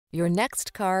Your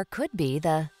next car could be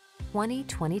the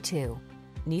 2022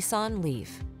 Nissan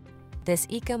Leaf. This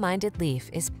eco-minded Leaf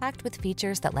is packed with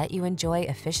features that let you enjoy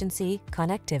efficiency,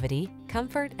 connectivity,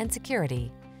 comfort, and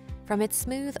security. From its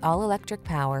smooth all-electric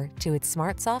power to its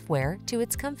smart software to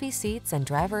its comfy seats and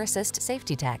driver assist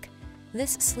safety tech,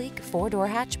 this sleek four-door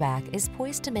hatchback is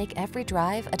poised to make every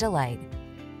drive a delight.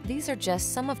 These are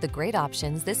just some of the great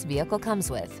options this vehicle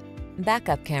comes with: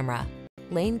 backup camera,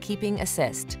 lane keeping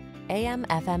assist,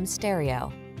 AM/FM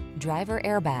stereo, driver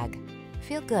airbag.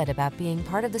 Feel good about being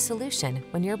part of the solution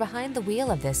when you're behind the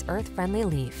wheel of this earth-friendly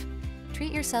Leaf.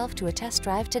 Treat yourself to a test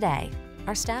drive today.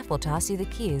 Our staff will toss you the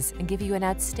keys and give you an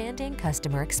outstanding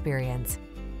customer experience.